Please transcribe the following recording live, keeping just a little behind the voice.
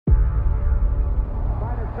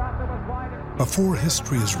Before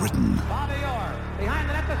history is written,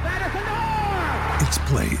 it's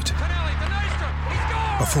played.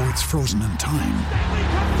 Before it's frozen in time,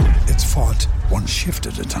 it's fought one shift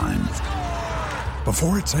at a time.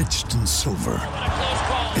 Before it's etched in silver,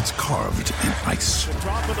 it's carved in ice.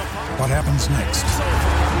 What happens next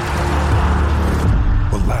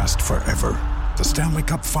will last forever. The Stanley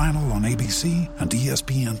Cup Final on ABC and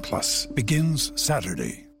ESPN Plus begins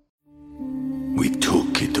Saturday. We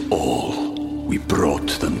took it all. We brought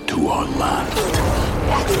them to our land.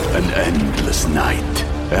 An endless night,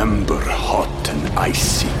 ember hot and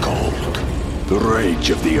icy cold. The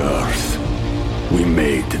rage of the earth. We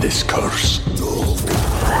made this curse.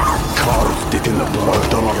 Carved it in the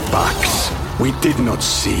blood on our backs. We did not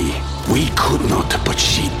see. We could not, but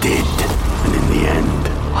she did. And in the end...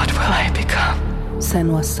 What will I become?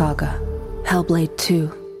 Senua's Saga. Hellblade 2.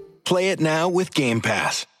 Play it now with Game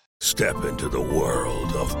Pass. Step into the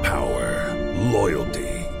world of power, loyalty,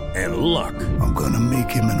 and luck. I'm gonna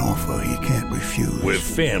make him an offer he can't refuse. With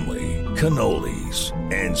family, cannolis,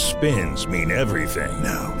 and spins mean everything.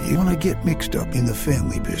 Now, you wanna get mixed up in the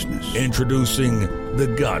family business. Introducing The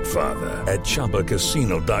Godfather at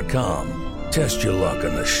ChumbaCasino.com. Test your luck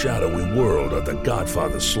in the shadowy world of The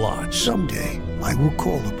Godfather slot. Someday, I will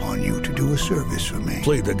call upon you to do a service for me.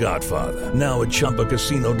 Play The Godfather, now at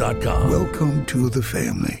ChumbaCasino.com. Welcome to the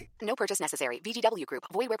family. No purchase necessary. VGW Group.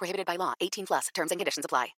 Void where prohibited by law. 18 plus. Terms and conditions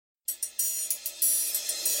apply.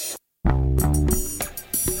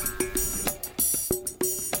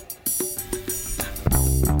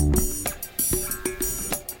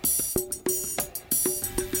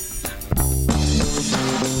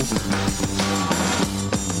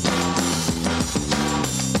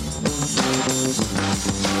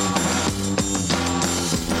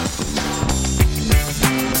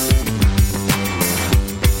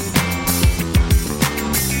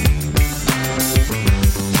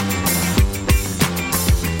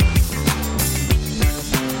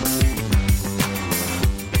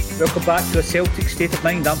 Welcome back to A Celtic State of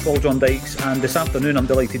Mind. I'm Paul John Dykes, and this afternoon I'm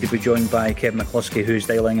delighted to be joined by Kevin McCluskey, who's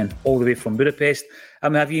dialing in all the way from Budapest.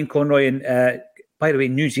 And we have Ian Conroy in, by the way,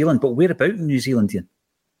 New Zealand. But where about in New Zealand, Ian?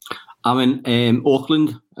 I'm in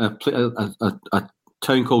Auckland, a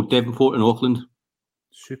town called Devonport in Auckland.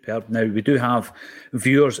 Superb. Now, we do have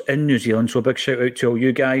viewers in New Zealand, so a big shout out to all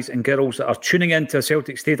you guys and girls that are tuning into A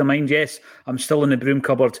Celtic State of Mind. Yes, I'm still in the broom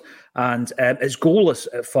cupboard, and it's goalless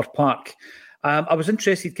at Fir Park. I was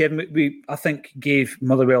interested, Kevin, we, I think, gave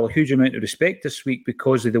Motherwell a huge amount of respect this week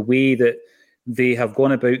because of the way that they have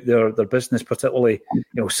gone about their business, particularly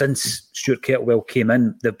since Stuart Kettlewell came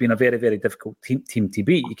in. They've been a very, very difficult team to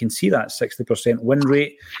beat. You can see that 60% win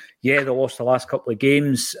rate. Yeah, they lost the last couple of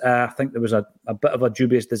games. I think there was a bit of a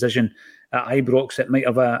dubious decision at Ibrox that might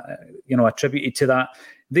have attributed to that.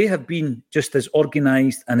 They have been just as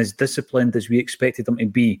organised and as disciplined as we expected them to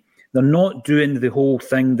be. They're not doing the whole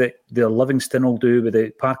thing that the Livingston will do with the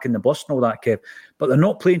parking the bus and all that, Kev. But they're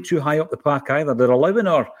not playing too high up the park either. They're allowing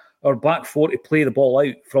our back four to play the ball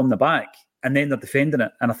out from the back, and then they're defending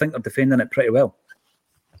it. And I think they're defending it pretty well.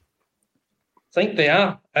 I think they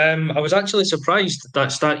are. I was actually surprised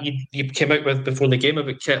that stat you came out with before the game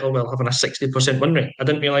about Kettlewell having a 60% win rate. I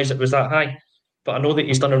didn't realise it was that high. But I know that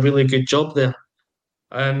he's done a really good job there.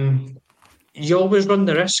 You always run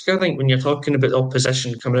the risk, I think, when you're talking about the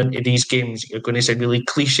opposition coming into these games, you're going to say really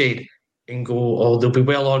cliched and go, oh, they'll be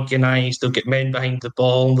well organised, they'll get men behind the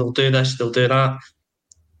ball, they'll do this, they'll do that.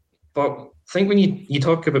 But I think when you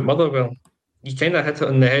talk about Motherwell, you kind of hit it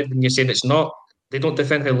on the head when you're saying they don't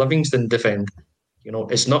defend how Livingston defend.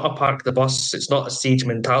 It's not a park the bus, it's not a siege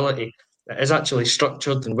mentality. It is actually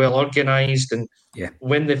structured and well organised, and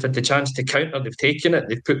when they've had the chance to counter, they've taken it,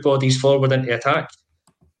 they've put bodies forward into attack.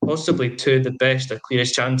 Possibly two of the best or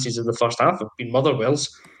clearest chances of the first half have been Motherwell's.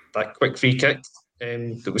 That quick free kick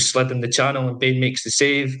that was slid in the channel and Bain makes the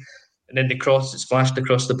save, and then the cross that's flashed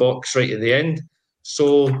across the box right at the end.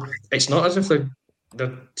 So it's not as if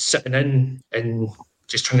they're sitting in and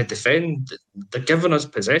just trying to defend. They're giving us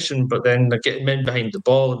possession, but then they're getting men behind the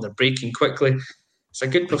ball and they're breaking quickly. It's a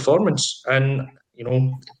good performance. And,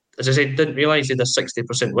 as I said, didn't realise they had a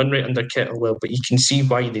 60% win rate under Kettlewell, but you can see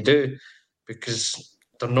why they do, because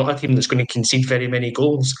they're not a team that's going to concede very many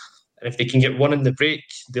goals. And if they can get one in the break,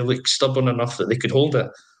 they look stubborn enough that they could hold it,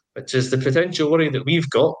 which is the potential worry that we've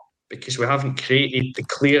got because we haven't created the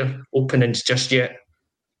clear openings just yet.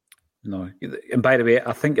 No. And by the way,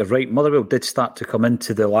 I think you're right. Motherwell did start to come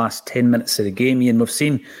into the last 10 minutes of the game, and we've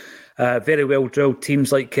seen very well-drilled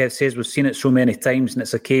teams, like Kev says. We've seen it so many times, and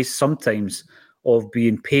it's a case sometimes of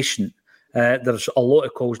being patient There's a lot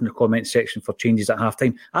of calls in the comment section for changes at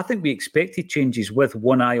half-time. I think we expected changes with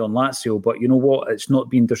one eye on Lazio, but you know what? It's not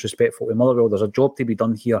being disrespectful to Motherwell. There's a job to be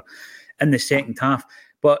done here in the second half.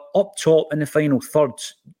 But up top in the final third,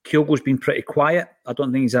 Kyogo's been pretty quiet. I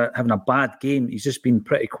don't think he's having a bad game. He's just been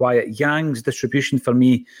pretty quiet. Yang's distribution for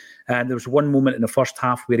me, there was one moment in the first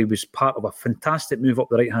half where he was part of a fantastic move up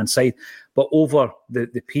the right-hand side. But over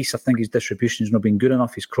the piece, I think his distribution's not been good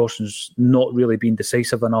enough. His crossing's not really been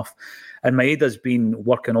decisive enough. And Maeda's been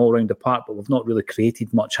working all around the park, but we've not really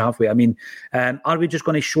created much, have we? I mean, are we just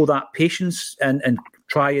going to show that patience and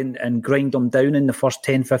try and grind them down in the first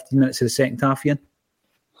 10, 15 minutes of the second half, Ian?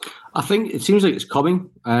 I think it seems like it's coming.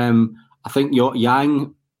 I think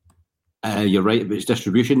Yang, you're right about his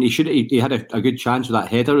distribution. He had a good chance with that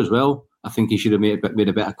header as well. I think he should have made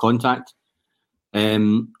a bit of contact.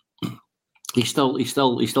 He's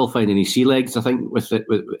still finding his sea legs, I think,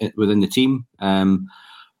 within the team.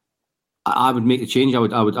 I would make the change. I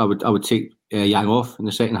would take Yang off in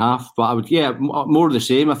the second half, but I would more of the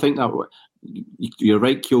same. I think that you're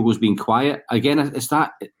right. Kyogo's been quiet again. It's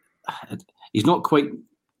that he's not quite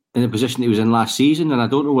in the position he was in last season, and I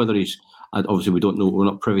don't know whether he's. Obviously, we don't know. We're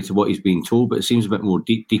not privy to what he's being told, but it seems a bit more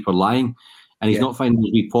deeper lying, and he's not finding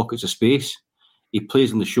those wee pockets of space. He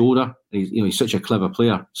plays on the shoulder. He's such a clever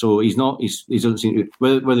player, so he's not. He doesn't seem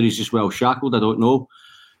to, whether he's just well shackled. I don't know.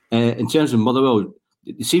 In terms of Motherwell,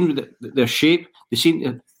 it seems that their shape. They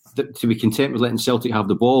seem to be content with letting Celtic have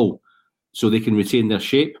the ball, so they can retain their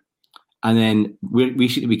shape. And then we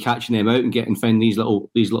seem to be catching them out and finding these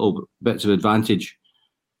little bits of advantage.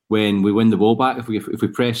 When we win the ball back, if we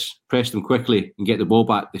press them quickly and get the ball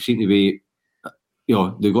back, they seem to be,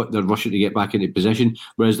 they're rushing to get back into position.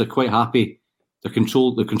 Whereas they're quite happy. They're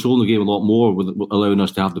controlling the game a lot more, with allowing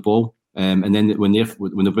us to have the ball. And then when they're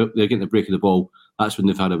getting the break of the ball, that's when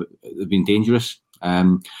they've been dangerous.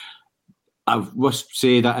 I must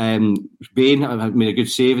say that Bain made a good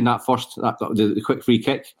save in that first the quick free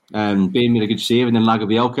kick. Bain made a good save, and then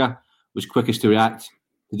Lagerbielke was quickest to react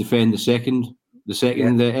to defend the second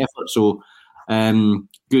effort. So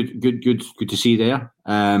good to see there.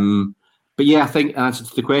 But yeah, I think answer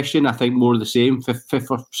to the question, I think more of the same. Fifth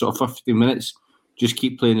for sort of 15 minutes, just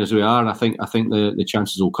keep playing as we are, and I think the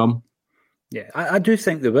chances will come. Yeah, I do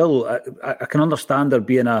think they will. I can understand there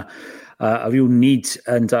being a real need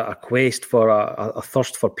and a quest for a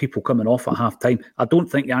thirst for people coming off at half time. I don't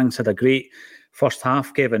think Yang's had a great first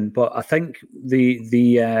half, Kevin, but I think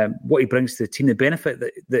the what he brings to the team, the benefit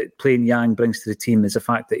that playing Yang brings to the team is the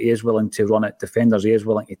fact that he is willing to run at defenders, he is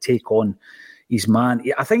willing to take on his man.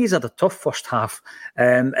 I think he's had a tough first half,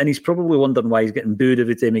 and he's probably wondering why he's getting booed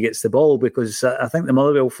every time he gets the ball, because I think the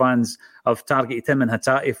Motherwell fans have targeted him and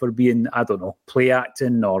Hatate for being, I don't know, play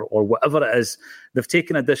acting or whatever it is. They've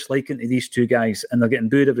taken a disliking to these two guys and they're getting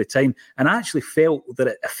booed every time. And I actually felt that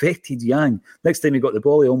it affected Yang. Next time he got the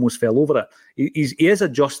ball, he almost fell over it. He is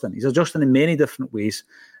adjusting. He's adjusting in many different ways.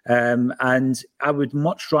 And I would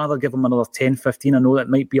much rather give him another 10, 15. I know that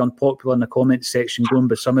might be unpopular in the comments section, going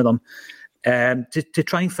by some of them. To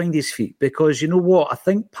try and find his feet, because you know what, I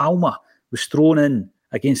think Palma was thrown in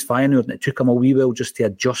against Feyenoord and it took him a wee while just to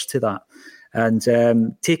adjust to that,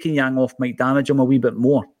 and taking Yang off might damage him a wee bit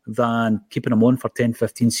more than keeping him on for 10,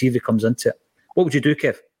 15, see if he comes into it. What would you do,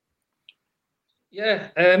 Kev? Yeah,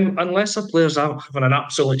 unless a player's having an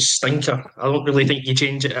absolute stinker, I don't really think you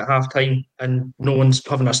change it at half time, and no one's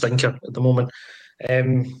having a stinker at the moment.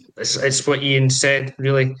 It's what Ian said,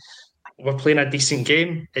 really. We're playing a decent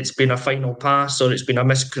game. It's been a final pass or it's been a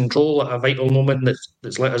miscontrol at a vital moment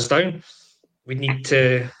that's let us down. We need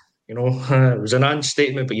to, it was an Ange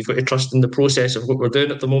statement, but you've got to trust in the process of what we're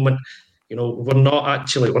doing at the moment. We're not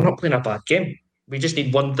playing a bad game. We just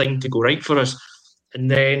need one thing to go right for us.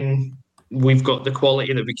 And then we've got the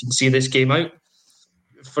quality that we can see this game out.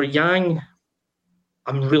 For Yang,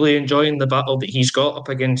 I'm really enjoying the battle that he's got up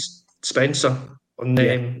against Spencer on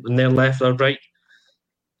their left or right.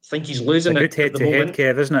 I think he's losing it. It's a good head-to-head,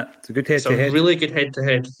 Kev, isn't it? It's a good head-to-head. It's a really good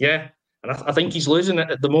head-to-head, yeah. And I think he's losing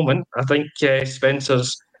it at the moment. I think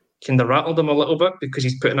Spencer's kind of rattled him a little bit because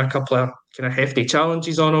he's putting a couple of kind of hefty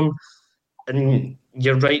challenges on him. And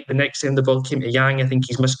you're right, the next time the ball came to Yang, I think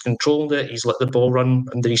he's miscontrolled it. He's let the ball run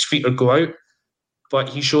under his feet or go out. But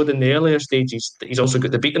he showed in the earlier stages that he's also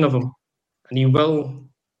got the beating of him. And he will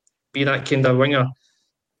be that kind of winger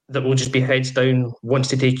that will just be heads down, wants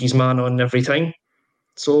to take his man on every time.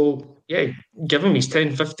 So, yeah, give him his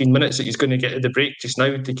 10, 15 minutes that he's going to get at the break just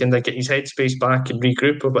now to kind of get his headspace back and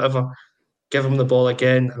regroup or whatever. Give him the ball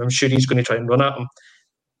again, and I'm sure he's going to try and run at him.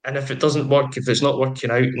 And if it doesn't work, if it's not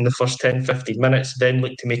working out in the first 10, 15 minutes, then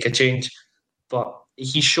look to make a change. But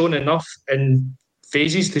he's shown enough in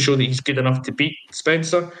phases to show that he's good enough to beat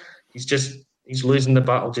Spencer. He's losing the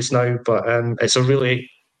battle just now, but it's a really,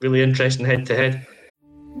 really interesting head-to-head.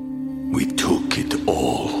 We took it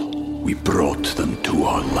all. We brought them to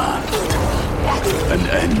our land. An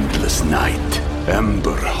endless night,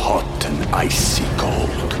 ember hot and icy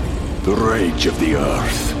cold. The rage of the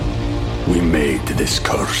earth. We made this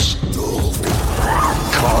curse.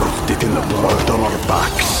 Carved it in the blood on our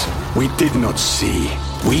backs. We did not see.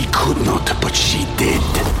 We could not, but she did.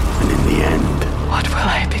 And in the end... What will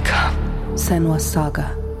I become? Senua's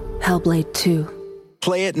Saga. Hellblade 2.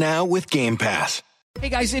 Play it now with Game Pass. Hey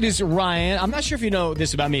guys, it is Ryan. I'm not sure if you know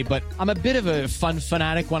this about me, but I'm a bit of a fun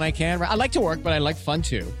fanatic when I can. I like to work, but I like fun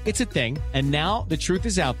too. It's a thing. And now the truth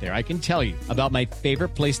is out there. I can tell you about my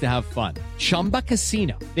favorite place to have fun. Chumba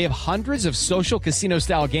Casino. They have hundreds of social casino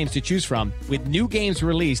style games to choose from with new games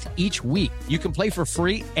released each week. You can play for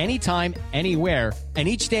free anytime, anywhere. And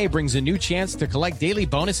each day brings a new chance to collect daily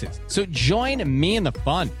bonuses. So join me in the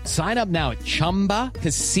fun. Sign up now at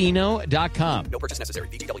ChumbaCasino.com. No purchase necessary.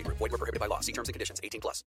 VGW Group. Void where prohibited by law. See terms and conditions.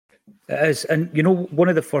 18+. It is. And, you know, one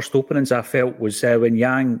of the first openings I felt was when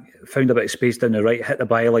Yang found a bit of space down the right, hit the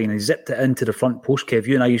byline and zipped it into the front post. Kev,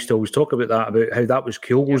 you and I used to always talk about that, about how that was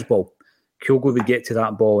Kyogo's ball. Kyogo would get to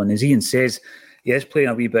that ball. And as Ian says, he is playing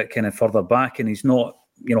a wee bit kind of further back and he's not,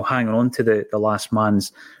 you know, hanging on to the last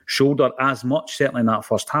man's shoulder as much, certainly in that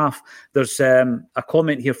first half. There's a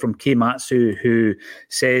comment here from Kei Matsu who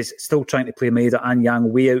says, still trying to play Maeda and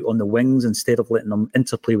Yang way out on the wings instead of letting them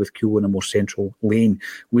interplay with Kyogo in a more central lane.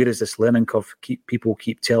 Where is this learning curve people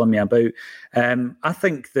keep telling me about? I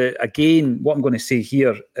think that, again, what I'm going to say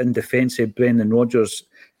here in defence of Brendan Rodgers,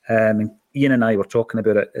 Ian and I were talking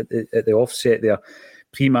about it at the offset there,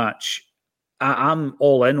 pre-match. I'm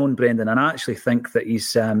all in on Brendan, and I actually think that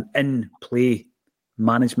his in-play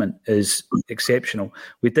management is exceptional.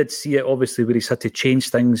 We did see it, obviously, where he's had to change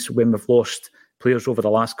things when we've lost players over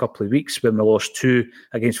the last couple of weeks, when we lost 2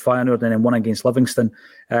 against Feyenoord and then 1 against Livingston.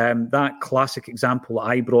 That classic example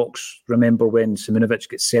at Ibrox, remember when Simunovic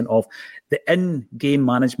gets sent off. The in-game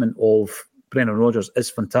management of Brendan Rodgers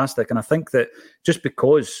is fantastic, and I think that just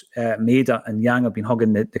because Maeda and Yang have been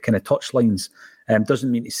hugging the kind of touchlines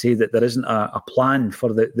doesn't mean to say that there isn't a plan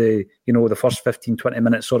for the first 15, 20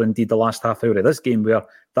 minutes or indeed the last half hour of this game where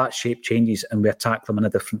that shape changes and we attack them in a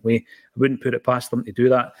different way. I wouldn't put it past them to do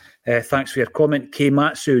that. Thanks for your comment, Kei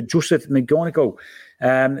Matsu. Joseph McGonigal,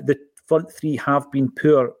 the front three have been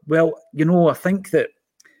poor. Well, you know, I think that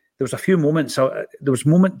there was a few moments,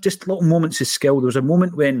 just little moments of skill. There was a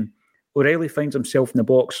moment when O'Reilly finds himself in the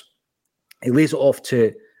box. He lays it off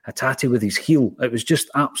to Hatate with his heel. It was just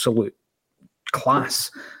absolute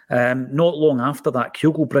class. Not long after that,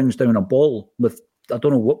 Kyogo brings down a ball with, I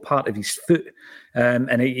don't know what part of his foot,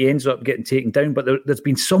 and he ends up getting taken down. But there's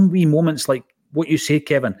been some wee moments like what you say,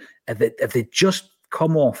 Kevin, if they just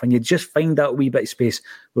come off and you just find that wee bit of space,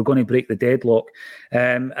 we're going to break the deadlock.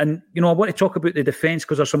 And, you know, I want to talk about the defence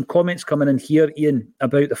because there's some comments coming in here, Ian,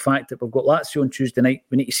 about the fact that we've got Lazio on Tuesday night.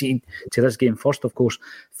 We need to see to this game first, of course.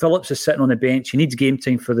 Phillips is sitting on the bench. He needs game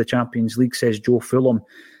time for the Champions League, says Joe Fulham.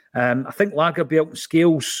 I think Lagerbielke and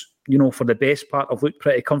Scales, you know, for the best part, have looked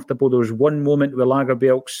pretty comfortable. There was one moment where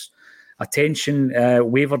Lagerbielke's attention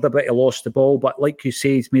wavered a bit. He lost the ball, but like you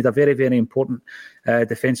say, he's made a very, very important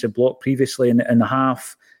defensive block previously in the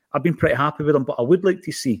half. I've been pretty happy with him, but I would like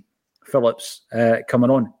to see Phillips coming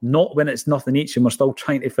on, not when it's nothing each and we're still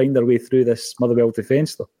trying to find our way through this Motherwell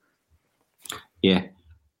defence, though. Yeah.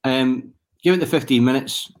 Give it the 15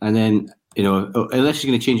 minutes and then, you know, unless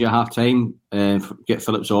you're going to change it at half time, get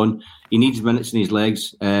Phillips on. He needs minutes in his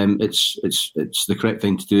legs. It's the correct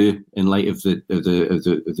thing to do in light of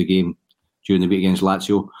the game during the week against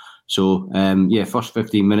Lazio. So first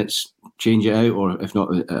 15 minutes, change it out, or if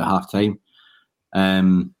not at half time.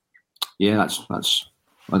 That's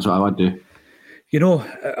what I would do. You know,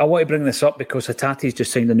 I want to bring this up because Hatate's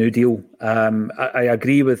just signed a new deal. I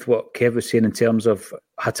agree with what Kev was saying in terms of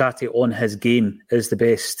Hatate on his game is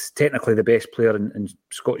technically the best player in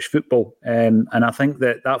Scottish football. And I think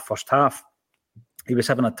that first half, he was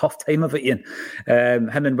having a tough time of it, Ian.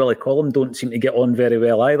 Him and Willie Collum don't seem to get on very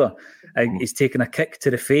well either. He's taken a kick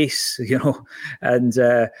to the face, you know, and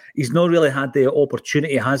he's not really had the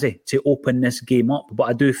opportunity, has he, to open this game up. But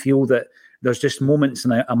I do feel that there's just moments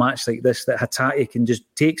in a match like this that Hatate can just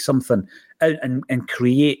take something out and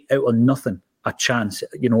create out of nothing a chance,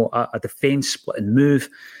 you know, a defence split and move.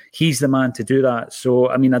 He's the man to do that. So,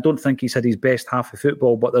 I mean, I don't think he's had his best half of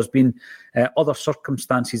football, but there's been other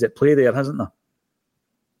circumstances at play there, hasn't there?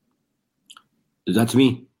 Is that to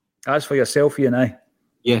me? As for yourself, Ian, aye.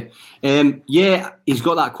 Yeah. He's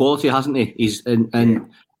got that quality, hasn't he?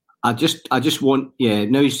 I just want,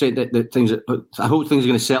 now he's said that I hope things are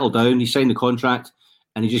going to settle down. He signed the contract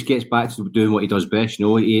and he just gets back to doing what he does best.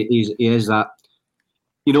 He is that.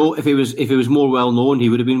 If he was more well known, he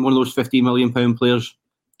would have been one of those £50 million players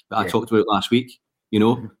that I talked about last week.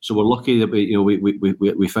 So we're lucky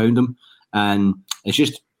that we found him, and it's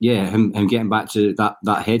just him getting back to that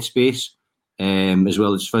headspace, as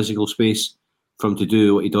well as physical space for him to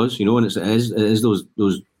do what he does. And it is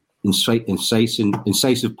those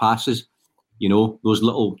incisive passes, those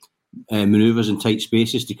little manoeuvres in tight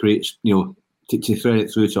spaces to create, to thread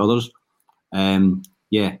it through to others.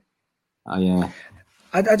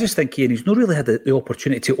 I just think he's not really had the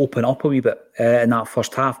opportunity to open up a wee bit in that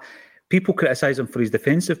first half. People criticise him for his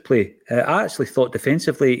defensive play. I actually thought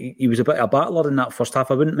defensively he was a bit of a battler in that first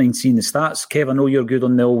half. I wouldn't mind seeing the stats. Kev, I know you're good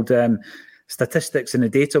on the old statistics and the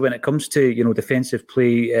data when it comes to defensive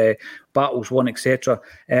play, battles won, etc.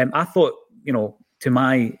 I thought, to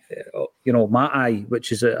my eye,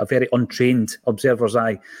 which is a very untrained observer's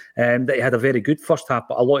eye, that he had a very good first half,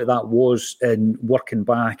 but a lot of that was in working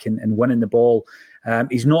back and winning the ball.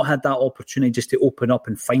 He's not had that opportunity just to open up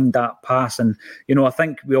and find that pass. And, I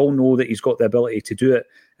think we all know that he's got the ability to do it.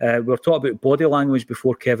 We were talking about body language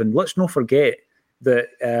before, Kevin. Let's not forget that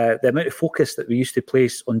the amount of focus that we used to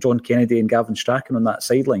place on John Kennedy and Gavin Strachan on that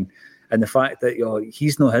sideline, and the fact that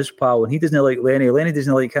he's not his pal and he doesn't like Lenny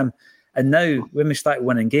doesn't like him. And now, when we start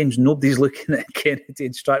winning games, nobody's looking at Kennedy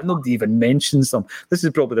and Stratton. Nobody even mentions them. This is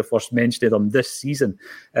probably the first mention of them this season.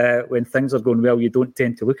 When things are going well, you don't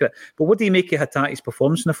tend to look at it. But what do you make of Hatate's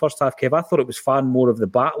performance in the first half, Kev? I thought it was far more of the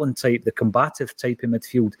battling type, the combative type in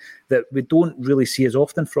midfield that we don't really see as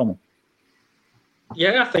often from him.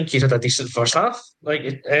 Yeah, I think he's had a decent first half.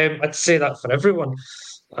 I'd say that for everyone.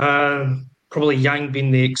 Probably Yang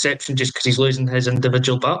being the exception just because he's losing his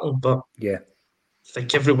individual battle. But yeah, I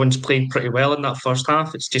think everyone's played pretty well in that first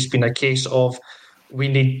half. It's just been a case of we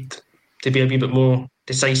need to be a wee bit more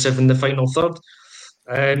decisive in the final third.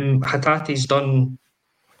 Hatate's done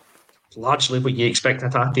largely what you expect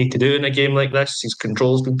Hatate to do in a game like this. His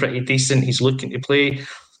control's been pretty decent. He's looking to play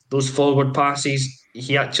those forward passes.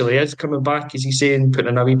 He actually is coming back, as he's saying, putting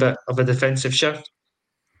in a wee bit of a defensive shift.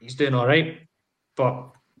 He's doing all right.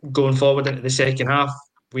 But going forward into the second half,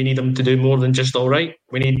 we need him to do more than just all right.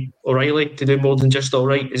 We need O'Reilly to do more than just all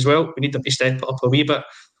right as well. We need them to step it up a wee bit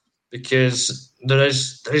because there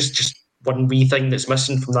is just one wee thing that's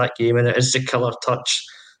missing from that game, and it is the killer touch.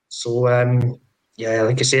 So,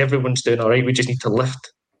 like I say, everyone's doing all right. We just need to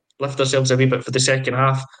lift ourselves a wee bit for the second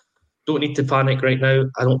half. Don't need to panic right now.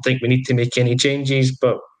 I don't think we need to make any changes,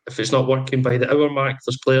 but if it's not working by the hour mark,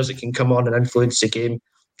 there's players that can come on and influence the game.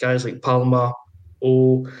 Guys like Palma,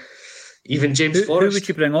 even James Forrest. Who would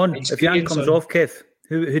you bring on? If Yang comes off, Kev,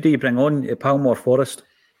 who do you bring on, Palma or Forrest?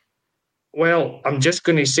 Well, I'm just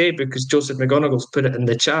going to say, because Joseph McGonigal's put it in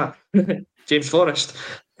the chat, James Forrest.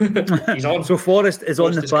 He's on. So Forrest is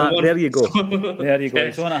on the back. There you go. There you go.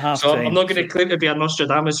 He's on at half time. I'm not going to claim to be a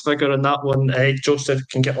Nostradamus figure on that one. Joseph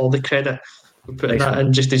can get all the credit for putting that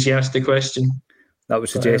in just as you asked the question. That would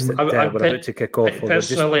suggest that we're about to kick off.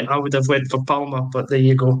 Personally, I would have went for Palma, but there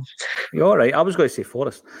you go. You're all right. I was going to say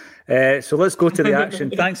Forrest. So let's go to the action.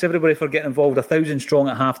 Thanks, everybody, for getting involved. 1,000 strong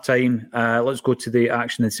at half-time. Let's go to the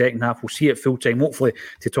action in the second half. We'll see you at full-time, hopefully,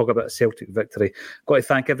 to talk about a Celtic victory. Got to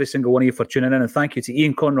thank every single one of you for tuning in, and thank you to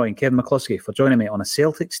Ian Conroy and Kevin McCluskey for joining me on A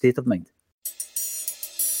Celtic State of Mind.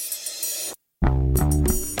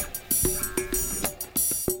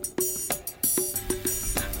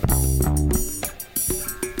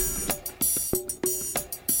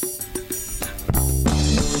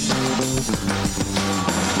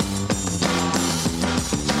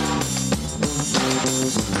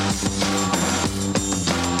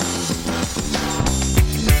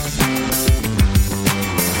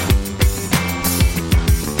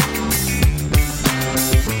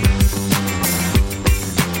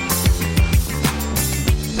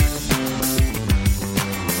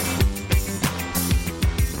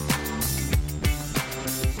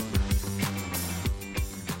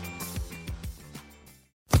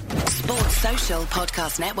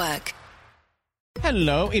 Podcast Network.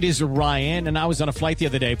 Hello, it is Ryan, and I was on a flight the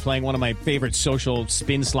other day playing one of my favorite social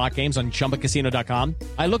spin slot games on ChumbaCasino.com.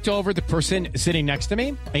 I looked over at the person sitting next to me,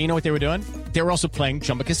 and you know what they were doing? They were also playing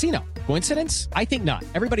Chumba Casino. Coincidence? I think not.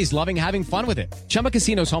 Everybody's loving having fun with it. Chumba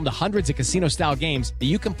Casino is home to hundreds of casino-style games that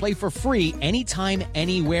you can play for free anytime,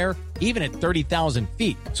 anywhere, even at 30,000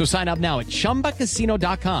 feet. So sign up now at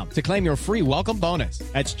ChumbaCasino.com to claim your free welcome bonus.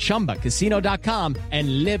 That's ChumbaCasino.com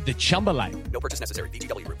and live the Chumba life. No purchase necessary.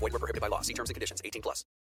 VGW. Void where prohibited by law. See terms and conditions. 18+.